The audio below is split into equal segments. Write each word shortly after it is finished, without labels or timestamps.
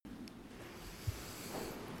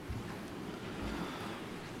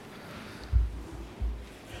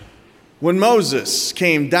When Moses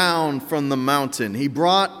came down from the mountain, he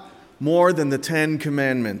brought more than the 10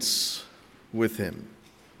 Commandments with him.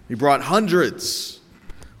 He brought hundreds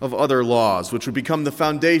of other laws, which would become the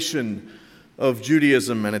foundation of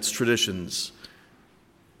Judaism and its traditions.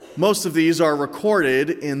 Most of these are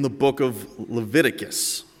recorded in the book of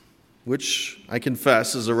Leviticus, which I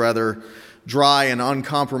confess is a rather dry and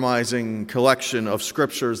uncompromising collection of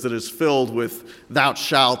scriptures that is filled with thou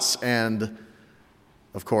shalt and,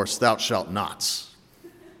 of course, thou shalt nots.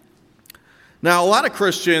 Now, a lot of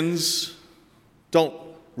Christians don't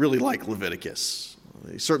really like Leviticus.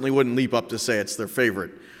 They certainly wouldn't leap up to say it's their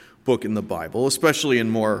favorite book in the Bible, especially in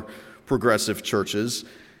more progressive churches.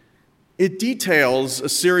 It details a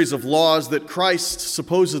series of laws that Christ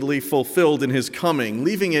supposedly fulfilled in his coming,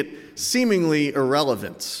 leaving it seemingly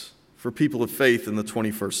irrelevant for people of faith in the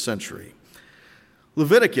 21st century.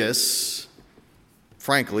 Leviticus,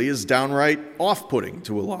 frankly, is downright off-putting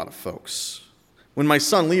to a lot of folks. When my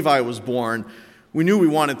son Levi was born, we knew we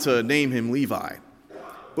wanted to name him Levi,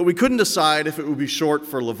 but we couldn't decide if it would be short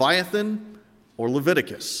for Leviathan or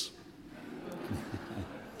Leviticus.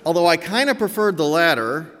 Although I kind of preferred the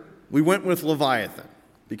latter, we went with Leviathan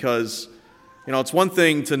because, it's one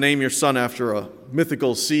thing to name your son after a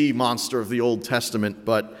mythical sea monster of the Old Testament,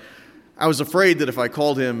 but I was afraid that if I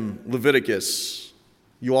called him Leviticus,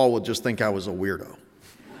 you all would just think I was a weirdo.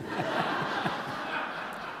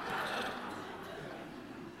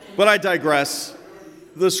 But I digress.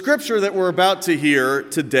 The scripture that we're about to hear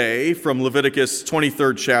today from Leviticus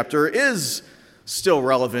 23rd chapter is still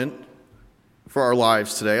relevant for our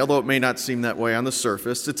lives today, although it may not seem that way on the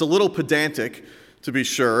surface. It's a little pedantic, to be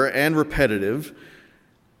sure, and repetitive,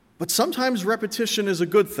 but sometimes repetition is a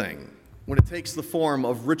good thing when it takes the form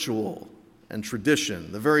of ritual and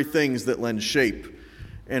tradition, the very things that lend shape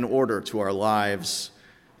and order to our lives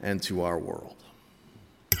and to our world.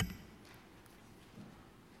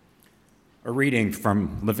 A reading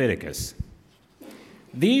from Leviticus.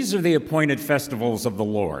 These are the appointed festivals of the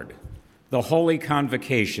Lord, the holy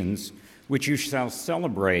convocations, which you shall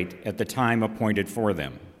celebrate at the time appointed for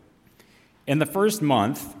them. In the first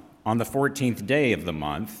month, on the 14th day of the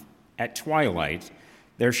month, at twilight,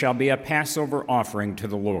 there shall be a Passover offering to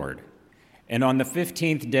the Lord. And on the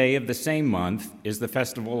 15th day of the same month is the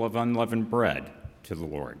festival of unleavened bread to the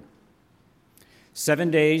Lord. 7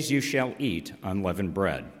 days you shall eat unleavened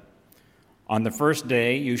bread. On the first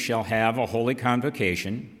day you shall have a holy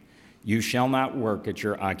convocation. You shall not work at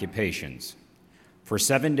your occupations. For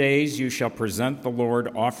 7 days you shall present the Lord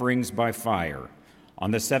offerings by fire.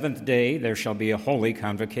 On the 7th day there shall be a holy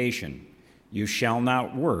convocation. You shall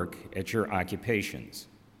not work at your occupations.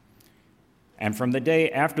 And from the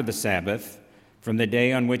day after the Sabbath, from the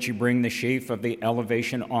day on which you bring the sheaf of the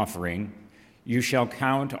elevation offering, you shall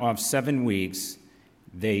count off 7 weeks,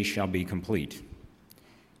 they shall be complete.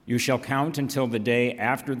 You shall count until the day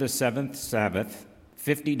after the 7th Sabbath,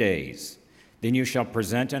 50 days. Then you shall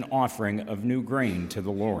present an offering of new grain to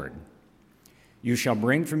the Lord. You shall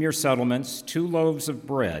bring from your settlements 2 loaves of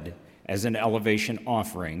bread as an elevation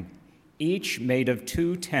offering, each made of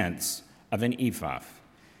 2/10 of an ephah.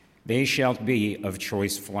 They shall be of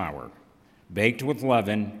choice flour, baked with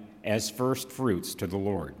leaven as first fruits to the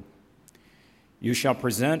Lord. You shall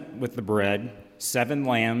present with the bread 7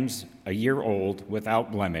 lambs a year old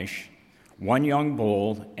without blemish, 1 young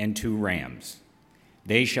bull, and 2 rams.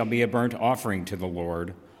 They shall be a burnt offering to the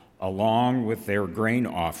Lord, along with their grain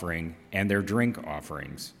offering and their drink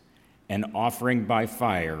offerings, an offering by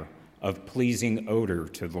fire of pleasing odor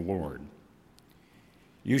to the Lord.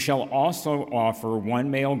 You shall also offer 1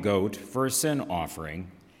 male goat for a sin offering,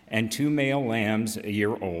 and 2 male lambs a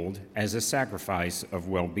year old as a sacrifice of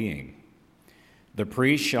well-being. The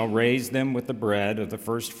priest shall raise them with the bread of the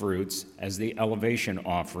first fruits as the elevation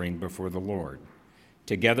offering before the Lord.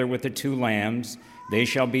 Together with the 2 lambs, they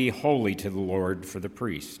shall be holy to the Lord for the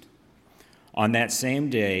priest. On that same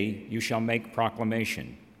day you shall make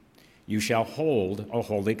proclamation. You shall hold a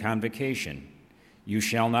holy convocation. You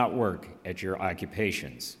shall not work at your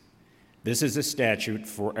occupations. This is a statute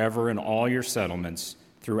forever in all your settlements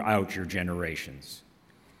throughout your generations.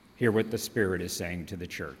 Hear what the Spirit is saying to the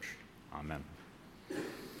church. Amen.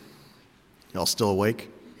 Y'all still awake?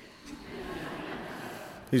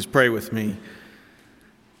 Please pray with me.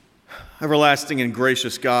 Everlasting and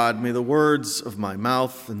gracious God, may the words of my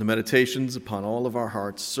mouth and the meditations upon all of our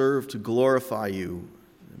hearts serve to glorify you.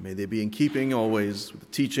 And may they be in keeping always with the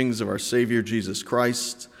teachings of our Savior Jesus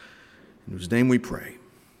Christ, in whose name we pray.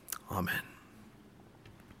 Amen.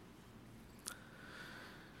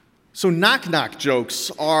 So knock-knock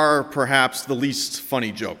jokes are perhaps the least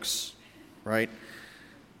funny jokes, right?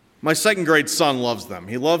 My second grade son loves them.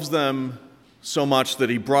 He loves them so much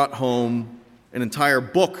that he brought home an entire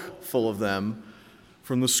book full of them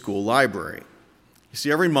from the school library. You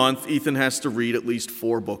see, every month, Ethan has to read at least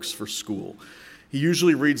 4 books for school. He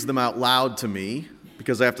usually reads them out loud to me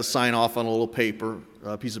because I have to sign off on a little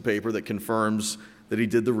piece of paper that confirms that he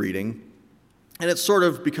did the reading. And it's sort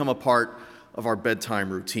of become a part of our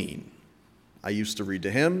bedtime routine. I used to read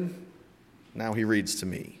to him, now he reads to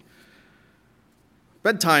me.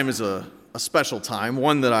 Bedtime is a special time,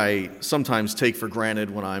 one that I sometimes take for granted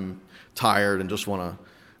when I'm tired and just want to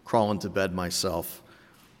crawl into bed myself.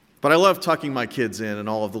 But I love tucking my kids in and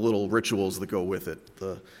all of the little rituals that go with it.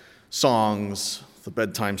 The songs, the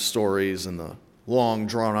bedtime stories, and the long,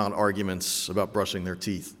 drawn-out arguments about brushing their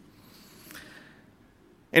teeth.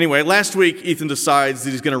 Anyway, last week, Ethan decides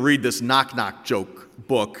that he's going to read this knock-knock joke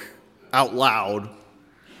book out loud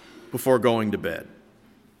before going to bed.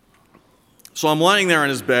 So I'm lying there in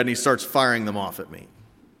his bed, and he starts firing them off at me.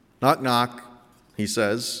 Knock, knock, he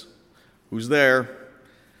says. Who's there?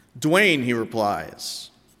 Dwayne, he replies.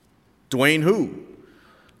 Dwayne who?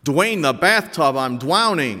 Dwayne the bathtub, I'm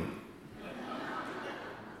drowning.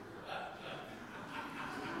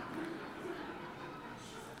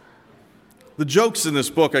 The jokes in this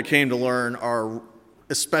book, I came to learn, are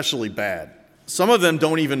especially bad. Some of them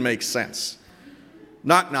don't even make sense.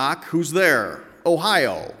 Knock, knock, who's there?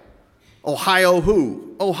 Ohio. Ohio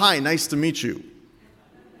who? Oh, hi, nice to meet you.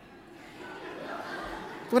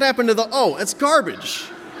 What happened to the oh? It's garbage.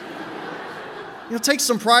 Take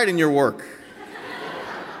some pride in your work.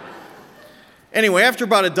 Anyway, after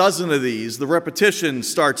about a dozen of these, the repetition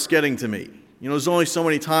starts getting to me. There's only so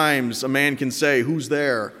many times a man can say, who's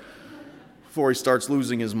there, before he starts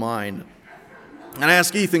losing his mind. And I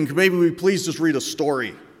ask Ethan, could maybe we please just read a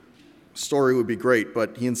story? A story would be great,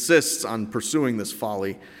 but he insists on pursuing this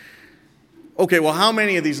folly. Okay, well, how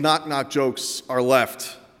many of these knock-knock jokes are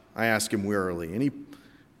left? I ask him wearily. And he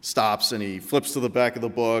stops and he flips to the back of the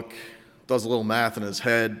book, does a little math in his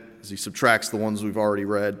head as he subtracts the ones we've already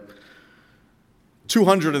read.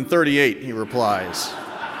 238, he replies.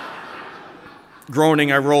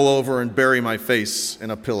 Groaning, I roll over and bury my face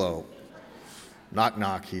in a pillow. Knock,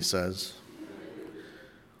 knock, he says.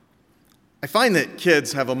 I find that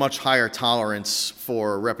kids have a much higher tolerance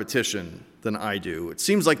for repetition than I do. It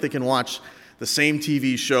seems like they can watch the same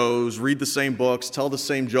TV shows, read the same books, tell the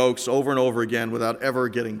same jokes over and over again without ever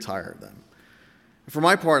getting tired of them. For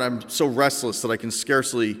my part, I'm so restless that I can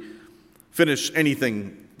scarcely finish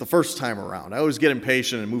anything the first time around. I always get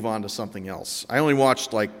impatient and move on to something else. I only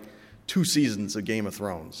watched 2 seasons of Game of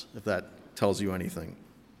Thrones, if that tells you anything.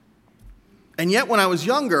 And yet, when I was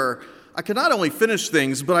younger, I could not only finish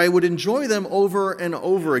things, but I would enjoy them over and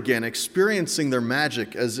over again, experiencing their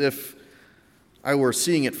magic as if I were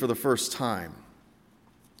seeing it for the first time.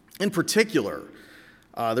 In particular,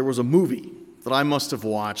 there was a movie that I must have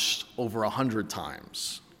watched over 100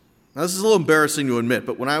 times. Now, this is a little embarrassing to admit,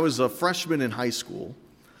 but when I was a freshman in high school,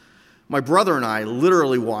 my brother and I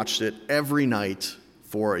literally watched it every night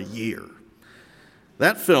for a year.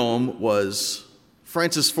 That film was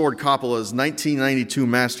Francis Ford Coppola's 1992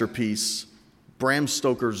 masterpiece, Bram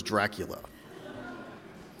Stoker's Dracula.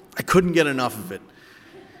 I couldn't get enough of it.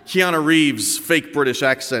 Keanu Reeves' fake British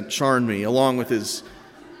accent charmed me, along with his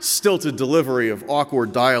stilted delivery of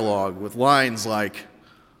awkward dialogue with lines like,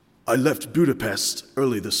 I left Budapest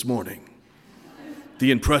early this morning.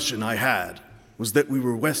 The impression I had was that we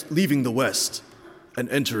were leaving the West and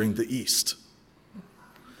entering the East.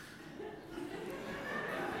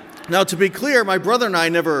 Now, to be clear, my brother and I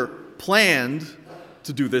never planned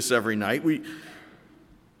to do this every night. We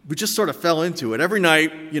just sort of fell into it. Every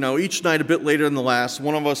night, each night a bit later than the last,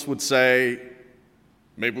 one of us would say,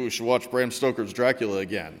 maybe we should watch Bram Stoker's Dracula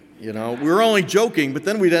again. We were only joking, but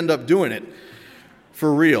then we'd end up doing it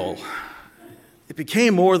for real. It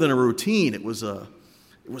became more than a routine. It was a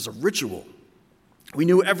ritual. We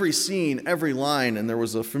knew every scene, every line, and there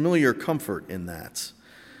was a familiar comfort in that.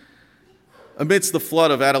 Amidst the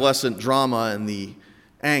flood of adolescent drama and the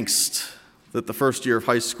angst that the first year of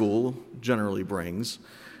high school generally brings,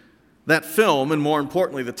 that film, and more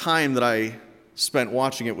importantly, the time that I spent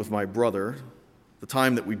watching it with my brother, the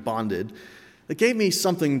time that we bonded, it gave me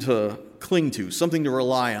something to cling to, something to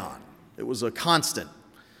rely on. It was a constant.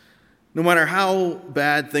 No matter how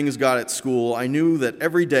bad things got at school, I knew that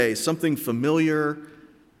every day something familiar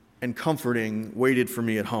and comforting waited for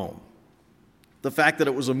me at home. The fact that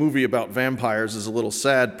it was a movie about vampires is a little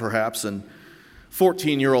sad, perhaps, and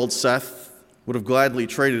 14-year-old Seth would have gladly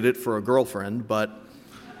traded it for a girlfriend, but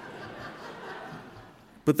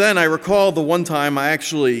then I recall the one time I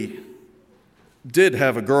actually did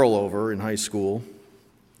have a girl over in high school,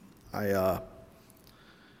 I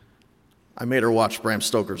made her watch Bram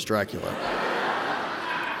Stoker's Dracula.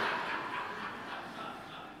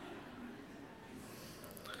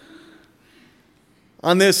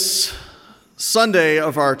 On this Sunday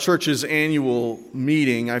of our church's annual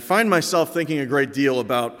meeting, I find myself thinking a great deal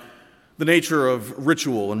about the nature of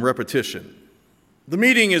ritual and repetition. The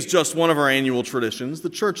meeting is just one of our annual traditions. The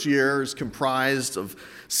church year is comprised of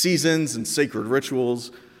seasons and sacred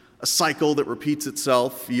rituals, a cycle that repeats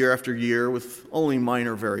itself year after year with only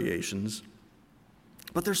minor variations.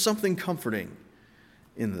 But there's something comforting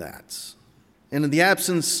in that. And in the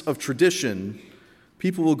absence of tradition,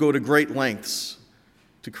 people will go to great lengths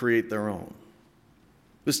to create their own.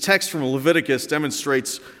 This text from Leviticus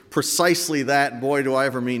demonstrates precisely that. Boy, do I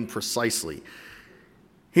ever mean precisely.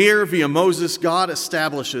 Here, via Moses, God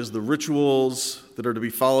establishes the rituals that are to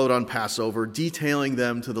be followed on Passover, detailing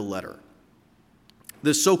them to the letter.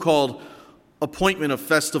 This so-called appointment of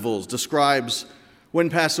festivals describes when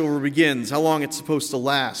Passover begins, how long it's supposed to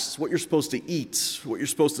last, what you're supposed to eat, what you're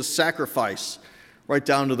supposed to sacrifice, right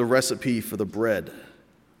down to the recipe for the bread.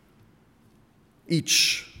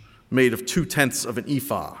 Each made of 2/10 of an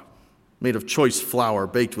ephah, made of choice flour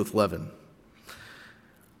baked with leaven.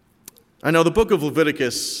 I know the book of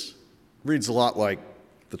Leviticus reads a lot like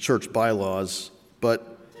the church bylaws,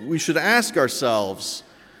 but we should ask ourselves,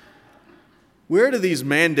 where do these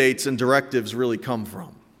mandates and directives really come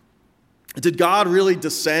from? Did God really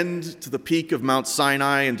descend to the peak of Mount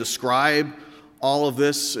Sinai and describe all of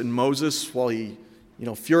this in Moses while he,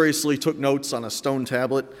 furiously took notes on a stone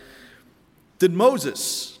tablet? Did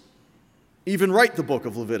Moses even write the book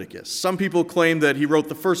of Leviticus? Some people claim that he wrote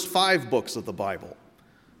the first 5 books of the Bible,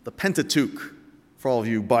 the Pentateuch, for all of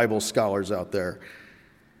you Bible scholars out there.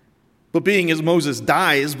 But being as Moses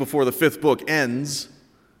dies before the 5th book ends,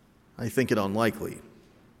 I think it unlikely.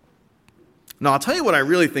 Now, I'll tell you what I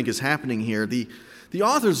really think is happening here. The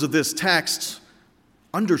authors of this text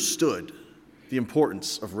understood the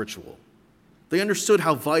importance of ritual. They understood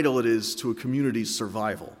how vital it is to a community's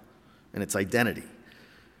survival and its identity.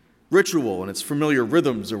 Ritual and its familiar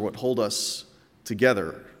rhythms are what hold us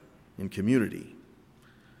together in community.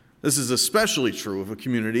 This is especially true of a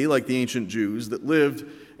community like the ancient Jews that lived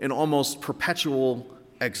in almost perpetual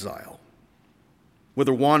exile.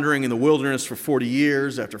 Whether wandering in the wilderness for 40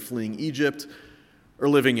 years after fleeing Egypt, or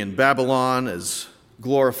living in Babylon as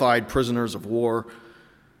glorified prisoners of war,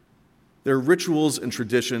 their rituals and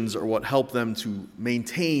traditions are what help them to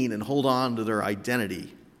maintain and hold on to their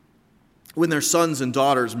identity. When their sons and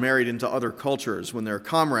daughters married into other cultures, when their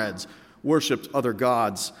comrades worshipped other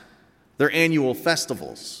gods, their annual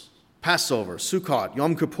festivals, Passover, Sukkot,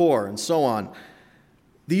 Yom Kippur, and so on,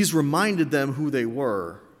 these reminded them who they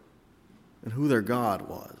were and who their God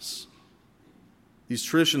was. These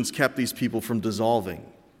traditions kept these people from dissolving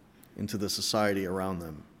into the society around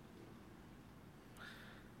them.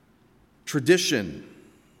 Tradition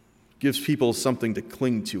gives people something to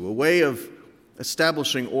cling to, a way of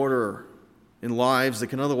establishing order in lives that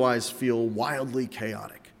can otherwise feel wildly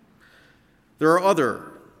chaotic. There are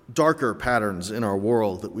other darker patterns in our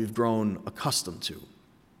world that we've grown accustomed to.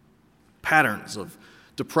 Patterns of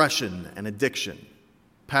depression and addiction,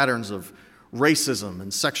 patterns of racism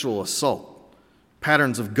and sexual assault,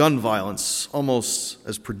 patterns of gun violence almost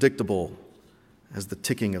as predictable as the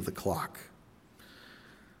ticking of the clock.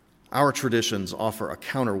 Our traditions offer a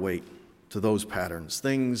counterweight to those patterns,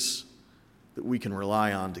 things that we can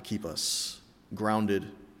rely on to keep us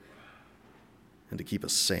grounded and to keep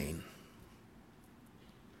us sane.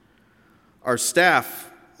 Our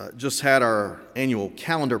staff just had our annual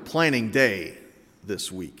calendar planning day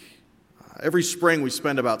this week. Every spring we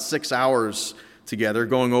spend about 6 hours together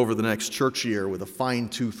going over the next church year with a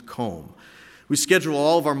fine-tooth comb. We schedule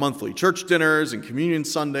all of our monthly church dinners and communion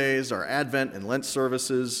Sundays, our Advent and Lent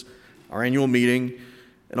services, our annual meeting,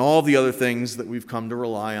 and all the other things that we've come to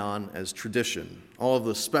rely on as tradition, all of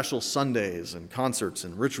the special Sundays and concerts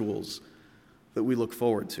and rituals that we look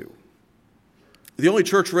forward to. The only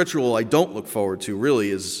church ritual I don't look forward to, really,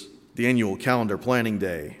 is the annual calendar planning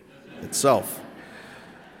day itself.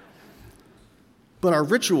 But our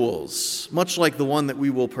rituals, much like the one that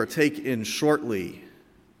we will partake in shortly,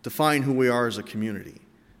 define who we are as a community.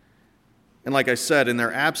 And like I said, in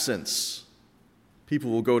their absence,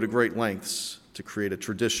 people will go to great lengths to create a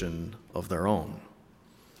tradition of their own.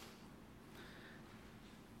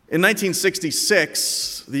 In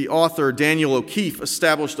 1966, the author Daniel O'Keefe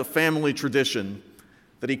established a family tradition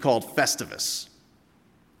that he called Festivus.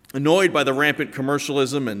 Annoyed by the rampant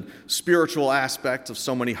commercialism and spiritual aspect of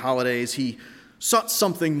so many holidays, he sought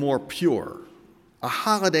something more pure, a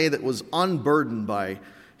holiday that was unburdened by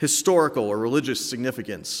historical or religious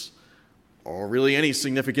significance, or really any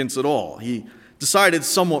significance at all. He decided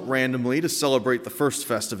somewhat randomly to celebrate the first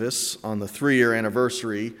Festivus on the 3-year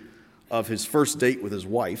anniversary of his first date with his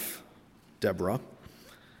wife, Deborah.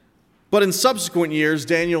 But in subsequent years,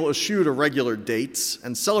 Daniel eschewed irregular dates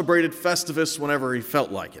and celebrated Festivus whenever he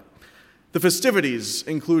felt like it. The festivities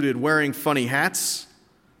included wearing funny hats,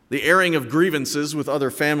 the airing of grievances with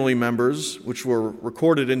other family members, which were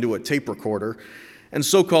recorded into a tape recorder, and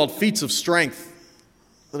so-called feats of strength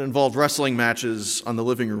that involved wrestling matches on the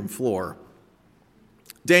living room floor.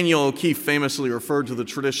 Daniel O'Keefe famously referred to the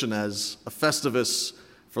tradition as a Festivus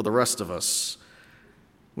for the rest of us,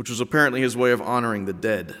 which was apparently his way of honoring the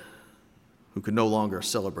dead who could no longer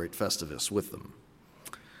celebrate Festivus with them.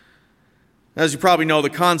 As you probably know, the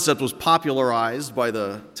concept was popularized by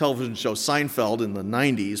the television show Seinfeld in the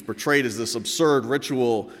 90s, portrayed as this absurd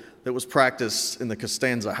ritual that was practiced in the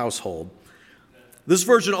Costanza household. This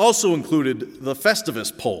version also included the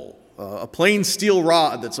Festivus pole, a plain steel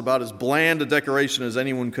rod that's about as bland a decoration as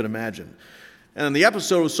anyone could imagine. And the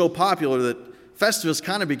episode was so popular that Festivus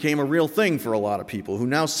kind of became a real thing for a lot of people who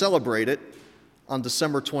now celebrate it on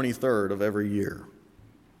December 23rd of every year.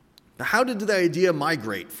 Now, how did the idea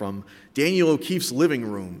migrate from Daniel O'Keefe's living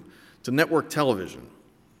room to network television?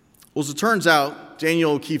 Well, as it turns out,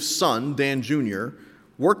 Daniel O'Keefe's son, Dan Jr.,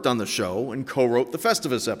 worked on the show and co-wrote the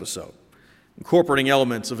Festivus episode, incorporating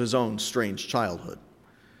elements of his own strange childhood.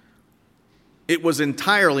 It was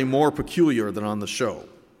entirely more peculiar than on the show,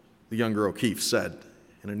 the younger O'Keefe said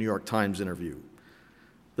in a New York Times interview.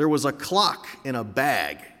 There was a clock in a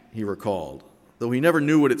bag, he recalled, though he never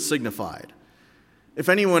knew what it signified. If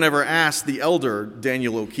anyone ever asked the elder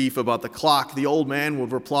Daniel O'Keefe about the clock, the old man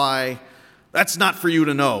would reply, "That's not for you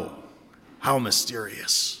to know. How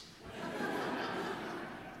mysterious."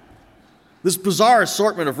 This bizarre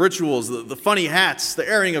assortment of rituals, the funny hats, the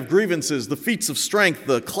airing of grievances, the feats of strength,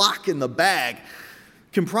 the clock in the bag,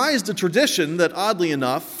 comprised a tradition that, oddly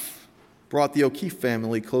enough, brought the O'Keefe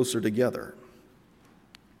family closer together.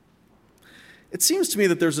 It seems to me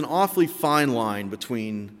that there's an awfully fine line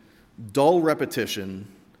between dull repetition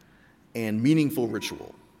and meaningful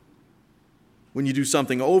ritual. When you do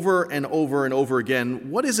something over and over and over again,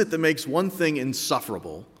 what is it that makes one thing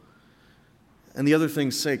insufferable and the other thing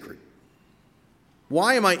sacred?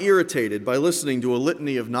 Why am I irritated by listening to a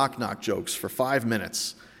litany of knock-knock jokes for 5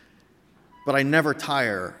 minutes, but I never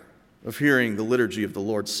tire of hearing the liturgy of the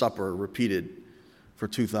Lord's Supper repeated for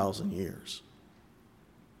 2,000 years?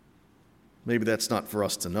 Maybe that's not for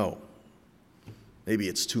us to know. Maybe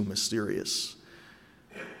it's too mysterious.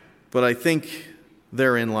 But I think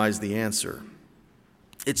therein lies the answer.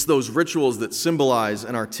 It's those rituals that symbolize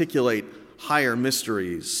and articulate higher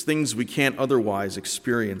mysteries, things we can't otherwise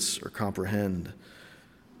experience or comprehend.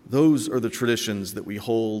 Those are the traditions that we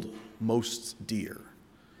hold most dear.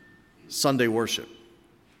 Sunday worship,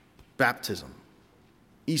 baptism,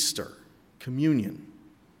 Easter, communion.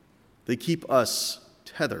 They keep us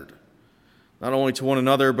tethered, not only to one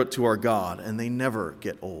another, but to our God, and they never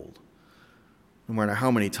get old, no matter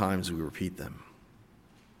how many times we repeat them.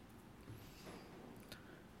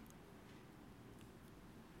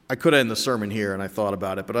 I could end the sermon here, and I thought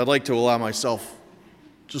about it, but I'd like to allow myself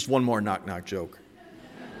just one more knock-knock joke.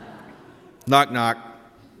 Knock-knock.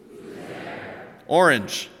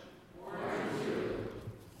 Orange.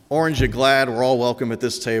 Orange, you glad we're all welcome at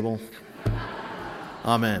this table?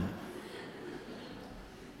 Amen.